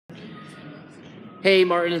Hey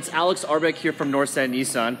Martin, it's Alex Arbeck here from Northside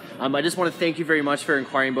Nissan. I just want to thank you very much for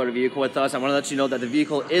inquiring about a vehicle with us. I want to let you know that the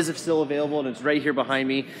vehicle is still available and it's right here behind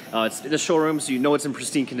me. It's in the showroom, so you know it's in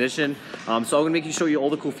pristine condition. So I'm going to make you show you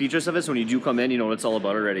all the cool features of it, so when you do come in, you know what it's all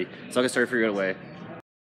about already. So I'll get started for you right away.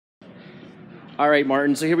 All right,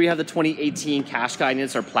 Martin, so here we have the 2018 Qashqai, and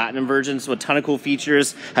it's our platinum version, so a ton of cool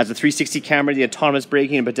features. Has the 360 camera, the autonomous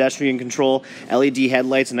braking and pedestrian control, LED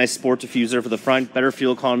headlights, a nice sport diffuser for the front, better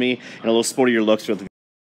fuel economy, and a little sportier looks throughout the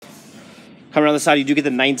vehicle. Coming around the side, you do get the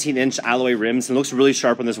 19-inch alloy rims, and it looks really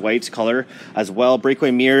sharp on this white color as well. Breakaway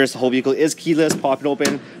mirrors, the whole vehicle is keyless, pop it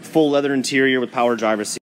open, full leather interior with power driver's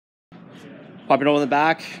seat. Popping over in the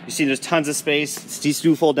back, you see there's tons of space. These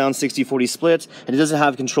do fold down 60-40 split, and it doesn't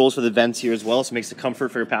have controls for the vents here as well, so it makes the comfort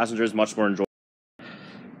for your passengers much more enjoyable.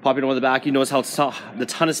 Popping over the back, you notice how the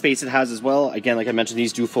ton of space it has as well. Again, like I mentioned,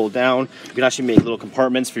 these do fold down. You can actually make little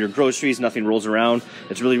compartments for your groceries. Nothing rolls around.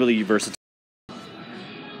 It's really, really versatile.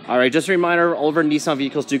 All right, just a reminder, all of our Nissan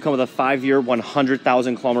vehicles do come with a 5-year,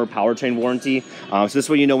 100,000 kilometer powertrain warranty. So this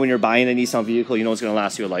way you know when you're buying a Nissan vehicle, you know it's going to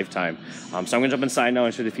last you a lifetime. So I'm going to jump inside now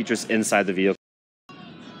and show you the features inside the vehicle.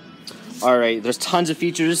 All right, there's tons of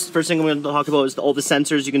features. First thing I'm going to talk about is all the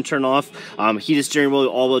sensors you can turn off. Heated steering wheel,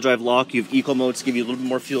 all-wheel drive lock. You have eco mode to give you a little bit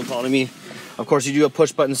more fuel economy. Of course, you do a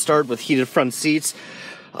push-button start with heated front seats.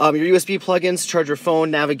 Your USB plugins, charge your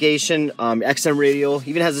phone, navigation, XM radio.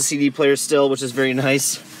 Even has a CD player still, which is very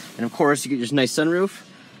nice. And of course, you get your nice sunroof.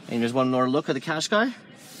 And there's one more look at the Qashqai.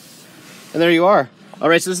 And there you are. All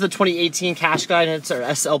right, so this is the 2018 Qashqai, and it's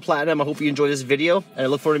our SL Platinum. I hope you enjoyed this video, and I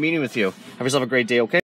look forward to meeting with you. Have yourself a great day, okay?